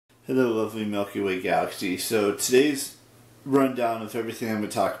Hello, lovely Milky Way galaxy. So today's rundown of everything I'm going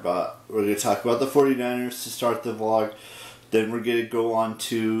to talk about. We're going to talk about the 49ers to start the vlog. Then we're going to go on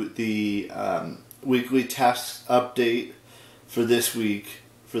to the weekly tasks update for this week,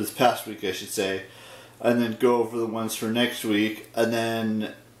 for this past week I should say. And then go over the ones for next week. And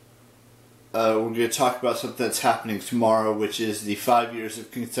then we're going to talk about something that's happening tomorrow, which is the 5 years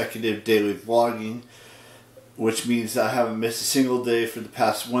of consecutive daily vlogging. Which means I haven't missed a single day for the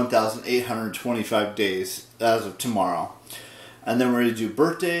past 1,825 days as of tomorrow. And then we're going to do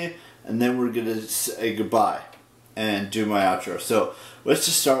birthday, and then we're going to say goodbye and do my outro. So let's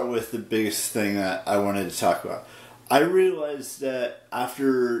just start with the biggest thing that I wanted to talk about. I realized that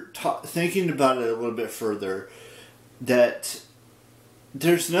after thinking about it a little bit further, that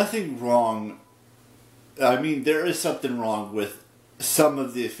there's nothing wrong. I mean, there is something wrong with some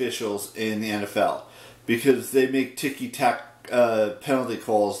of the officials in the NFL. Because they make ticky-tack penalty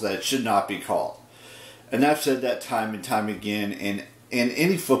calls that should not be called. And I've said that time and time again in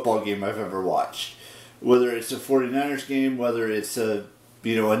any football game I've ever watched. Whether it's a 49ers game, whether it's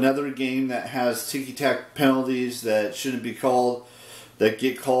another game that has ticky-tack penalties that shouldn't be called, that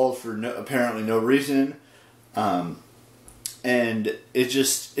get called for apparently no reason. And it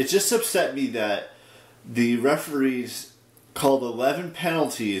just upset me that the referees called 11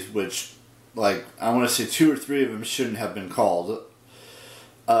 penalties, which... I want to say 2 or 3 of them shouldn't have been called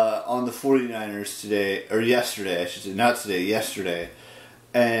on the 49ers today, or yesterday, I should say, not today, yesterday.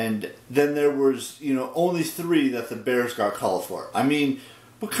 And then there was, only 3 that the Bears got called for. I mean,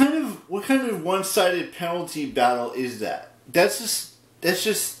 what kind of one-sided penalty battle is that? That just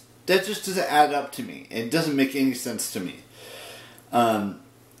doesn't add up to me. It doesn't make any sense to me. The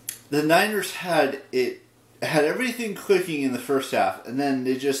Niners had everything clicking in the first half, and then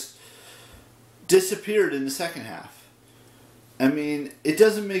they just disappeared in the second half. I mean, it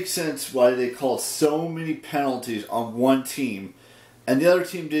doesn't make sense why they called so many penalties on one team, and the other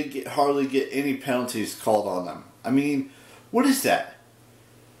team didn't hardly get any penalties called on them. I mean, what is that?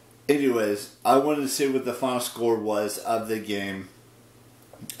 Anyways, I wanted to say what the final score was of the game,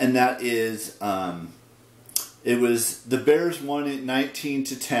 and that is, it was the Bears won it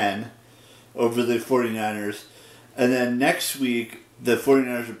 19-10 over the 49ers, and then next week, the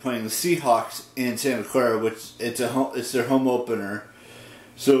 49ers are playing the Seahawks in Santa Clara, which it's their home opener.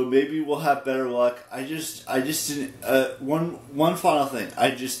 So maybe we'll have better luck. I just didn't. One final thing. I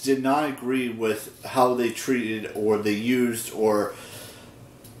just did not agree with how they treated or they used or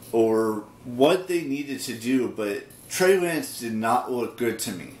what they needed to do. But Trey Lance did not look good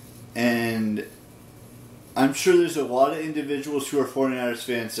to me, and I'm sure there's a lot of individuals who are 49ers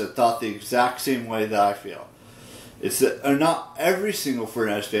fans that thought the exact same way that I feel. It's not every single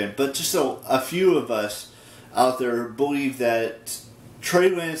 49ers fan, but just a few of us out there believe that Trey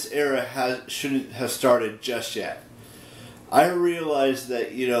Lance's era shouldn't have started just yet. I realize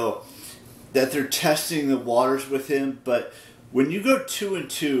that that they're testing the waters with him, but when you go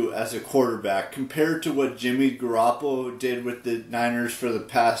 2-2 as a quarterback compared to what Jimmy Garoppolo did with the Niners for the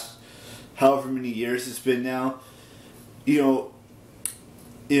past however many years it's been now,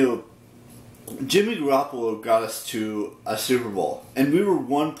 Jimmy Garoppolo got us to a Super Bowl, and we were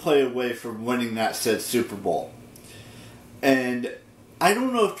one play away from winning that said Super Bowl. And I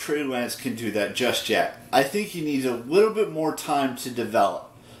don't know if Trey Lance can do that just yet. I think he needs a little bit more time to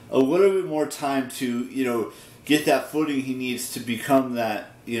develop, a little bit more time to get that footing he needs to become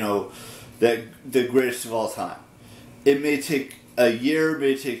that the greatest of all time. It may take a year, it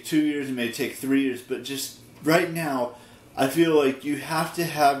may take 2 years, it may take 3 years, but just right now, I feel like you have to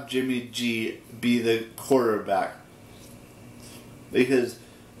have Jimmy G be the quarterback, because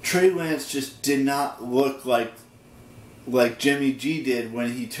Trey Lance just did not look like Jimmy G did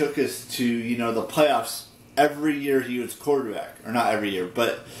when he took us to the playoffs every year he was quarterback, or not every year,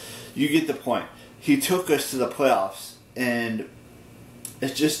 but you get the point. He took us to the playoffs, and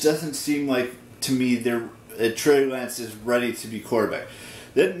it just doesn't seem like to me that Trey Lance is ready to be quarterback.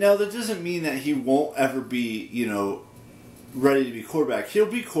 Now that doesn't mean that he won't ever be ready to be quarterback. He'll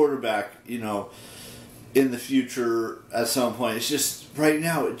be quarterback, in the future at some point. It's just, right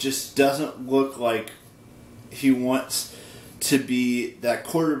now, it just doesn't look like he wants to be that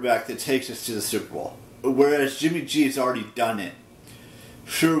quarterback that takes us to the Super Bowl. Whereas Jimmy G has already done it.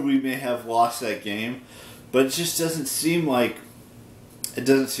 Sure, we may have lost that game, but it just doesn't seem like that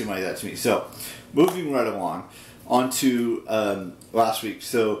to me. So, moving right along, on to last week.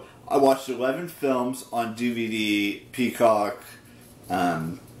 So, I watched 11 films on DVD, Peacock,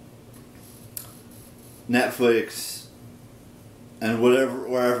 Netflix, and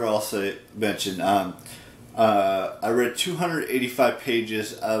wherever else I mentioned. I read 285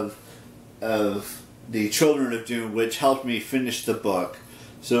 pages of the Children of Dune, which helped me finish the book.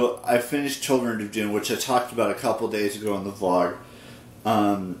 So I finished Children of Dune, which I talked about a couple days ago in the vlog.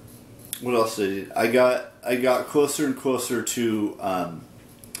 What else did I got closer and closer to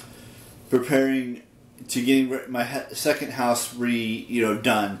preparing to getting my second house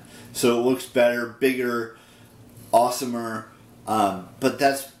done, so it looks better, bigger, awesomer. But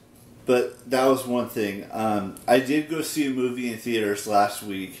that was one thing. I did go see a movie in theaters last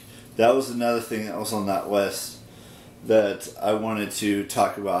week. That was another thing that was on that list that I wanted to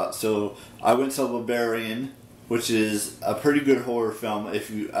talk about. So I went to Librarian, which is a pretty good horror film.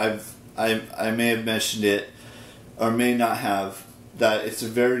 I may have mentioned it or may not have. That it's a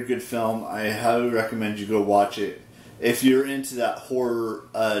very good film. I highly recommend you go watch it. If you're into that horror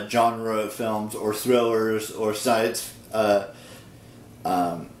genre of films, or thrillers, or science, or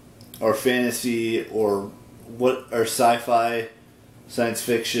fantasy, or sci-fi, science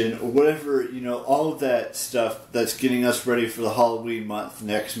fiction, or whatever, all of that stuff that's getting us ready for the Halloween month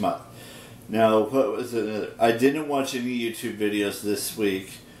next month. Now, what was it? I didn't watch any YouTube videos this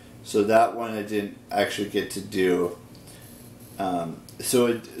week, so that one I didn't actually get to do.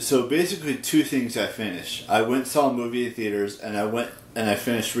 So basically, two things I finished. I went and saw a movie in theaters, and I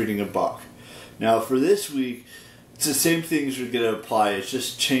finished reading a book. Now, for this week, it's the same things are going to apply. It's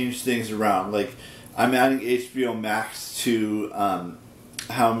just changed things around. Like, I'm adding HBO Max to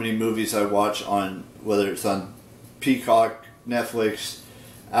how many movies I watch on, whether it's on Peacock, Netflix,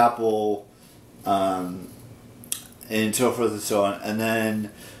 Apple, and so forth and so on. And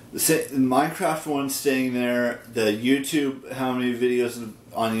then the Minecraft one's staying there. The YouTube, how many videos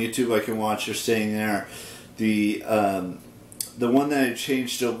on YouTube I can watch are staying there. The one that I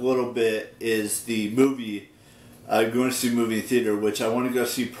changed a little bit is the movie. Going to see a movie in theater, which I want to go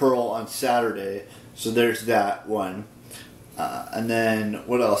see Pearl on Saturday. So there's that one. And then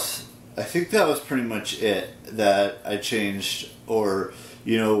what else? I think that was pretty much it that I changed or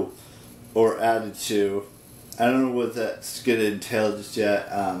added to. I don't know what that's going to entail just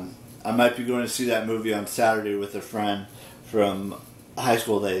yet. I might be going to see that movie on Saturday with a friend from high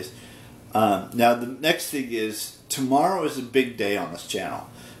school days. Now, the next thing is, tomorrow is a big day on this channel.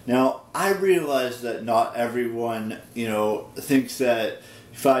 Now, I realize that not everyone, thinks that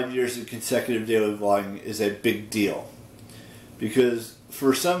 5 years of consecutive daily vlogging is a big deal. Because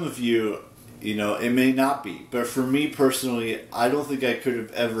for some of you, it may not be. But for me personally, I don't think I could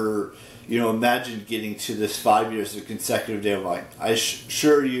have ever imagine getting to this 5 years of consecutive daily vlogging. I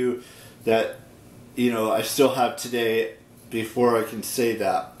assure you that, I still have today before I can say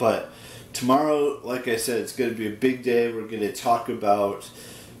that. But tomorrow, like I said, it's going to be a big day. We're going to talk about,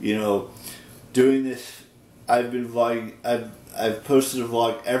 doing this. I've been vlogging. I've posted a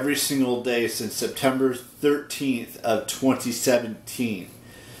vlog every single day since September 13th of 2017.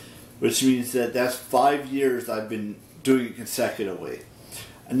 Which means that that's 5 years I've been doing it consecutively.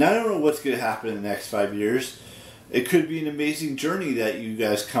 And I don't know what's going to happen in the next 5 years. It could be an amazing journey that you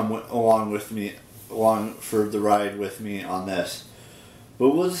guys come along for the ride with me on this.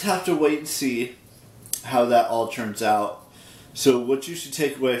 But we'll just have to wait and see how that all turns out. So what you should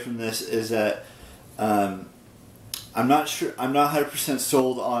take away from this is that I'm not 100%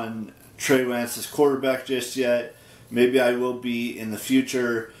 sold on Trey Lance's quarterback just yet. Maybe I will be in the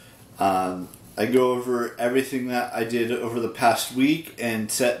future. I go over everything that I did over the past week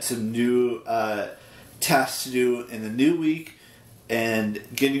and set some new tasks to do in the new week, and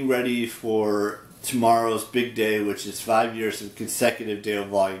getting ready for tomorrow's big day, which is 5 years of consecutive daily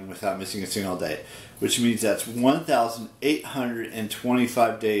vlogging without missing a single day, which means that's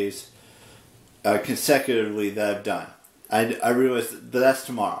 1,825 days consecutively that I've done. I realize that, but that's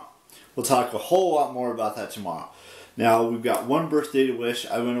tomorrow. We'll talk a whole lot more about that tomorrow. Now, we've got one birthday to wish.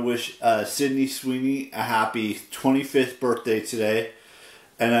 I want to wish Sydney Sweeney a happy 25th birthday today.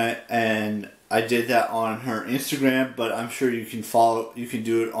 And I did that on her Instagram, but I'm sure you can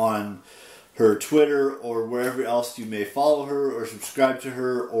do it on her Twitter or wherever else you may follow her or subscribe to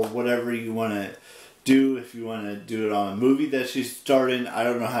her or whatever you want to do. If you want to do it on a movie that she's starred in, I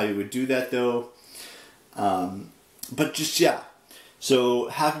don't know how you would do that though. But just, yeah. So,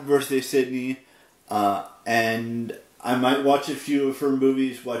 happy birthday, Sydney. And I might watch a few of her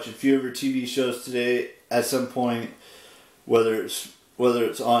movies, watch a few of her TV shows today at some point, whether it's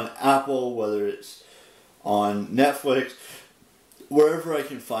on Apple, whether it's on Netflix, wherever I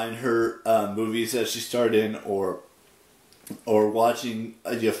can find her movies that she starred in, or watching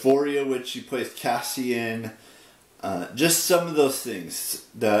Euphoria, which she plays Cassie in. Just some of those things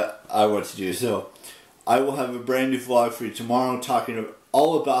that I want to do. So I will have a brand new vlog for you tomorrow talking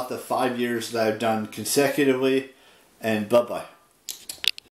all about the 5 years that I've done consecutively. And bye-bye.